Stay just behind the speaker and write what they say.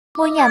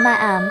Ngôi nhà ma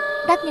ám,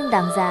 đắt nhưng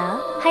đáng giá,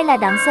 hay là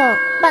đáng sợ?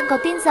 Bạn có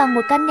tin rằng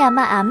một căn nhà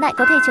ma ám lại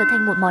có thể trở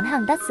thành một món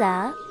hàng đắt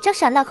giá? Chắc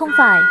chắn là không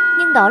phải,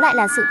 nhưng đó lại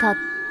là sự thật.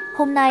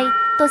 Hôm nay,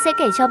 tôi sẽ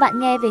kể cho bạn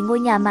nghe về ngôi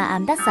nhà ma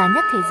ám đắt giá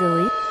nhất thế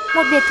giới.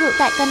 Một biệt thự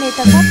tại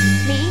Connecticut,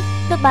 Mỹ,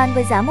 được bán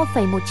với giá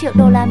 1,1 triệu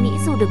đô la Mỹ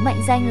dù được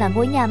mệnh danh là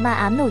ngôi nhà ma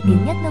ám nổi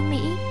tiếng nhất nước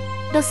Mỹ.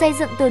 Được xây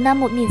dựng từ năm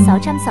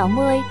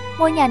 1660,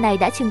 ngôi nhà này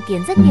đã chứng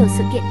kiến rất nhiều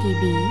sự kiện kỳ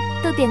bí,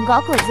 từ tiếng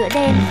gõ cửa giữa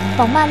đêm,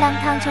 bóng ma lang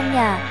thang trong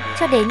nhà,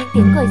 cho đến những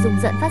tiếng cười rùng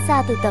rợn phát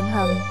ra từ tầng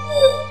hầm.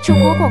 Chủ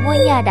cũ của ngôi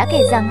nhà đã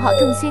kể rằng họ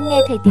thường xuyên nghe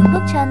thấy tiếng bước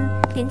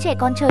chân, tiếng trẻ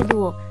con chơi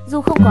đùa,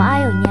 dù không có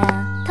ai ở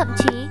nhà. Thậm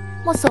chí,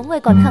 một số người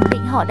còn khẳng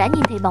định họ đã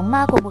nhìn thấy bóng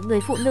ma của một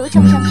người phụ nữ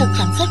trong trang phục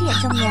trắng xuất hiện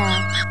trong nhà.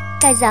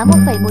 Cái giá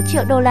 1,1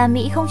 triệu đô la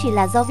Mỹ không chỉ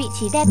là do vị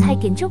trí đẹp hay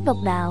kiến trúc độc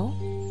đáo.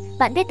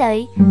 Bạn biết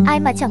đấy, ai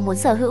mà chẳng muốn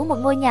sở hữu một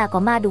ngôi nhà có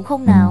ma đúng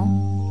không nào?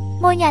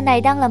 Ngôi nhà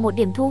này đang là một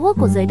điểm thu hút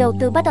của giới đầu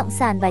tư bất động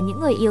sản và những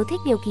người yêu thích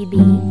điều kỳ bí.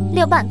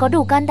 Liệu bạn có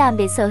đủ can đảm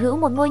để sở hữu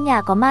một ngôi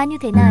nhà có ma như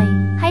thế này?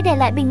 Hãy để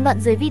lại bình luận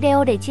dưới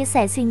video để chia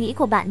sẻ suy nghĩ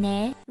của bạn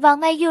nhé. Vào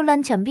ngay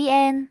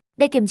ďulan.vn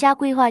để kiểm tra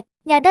quy hoạch,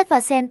 nhà đất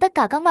và xem tất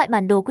cả các loại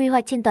bản đồ quy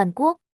hoạch trên toàn quốc.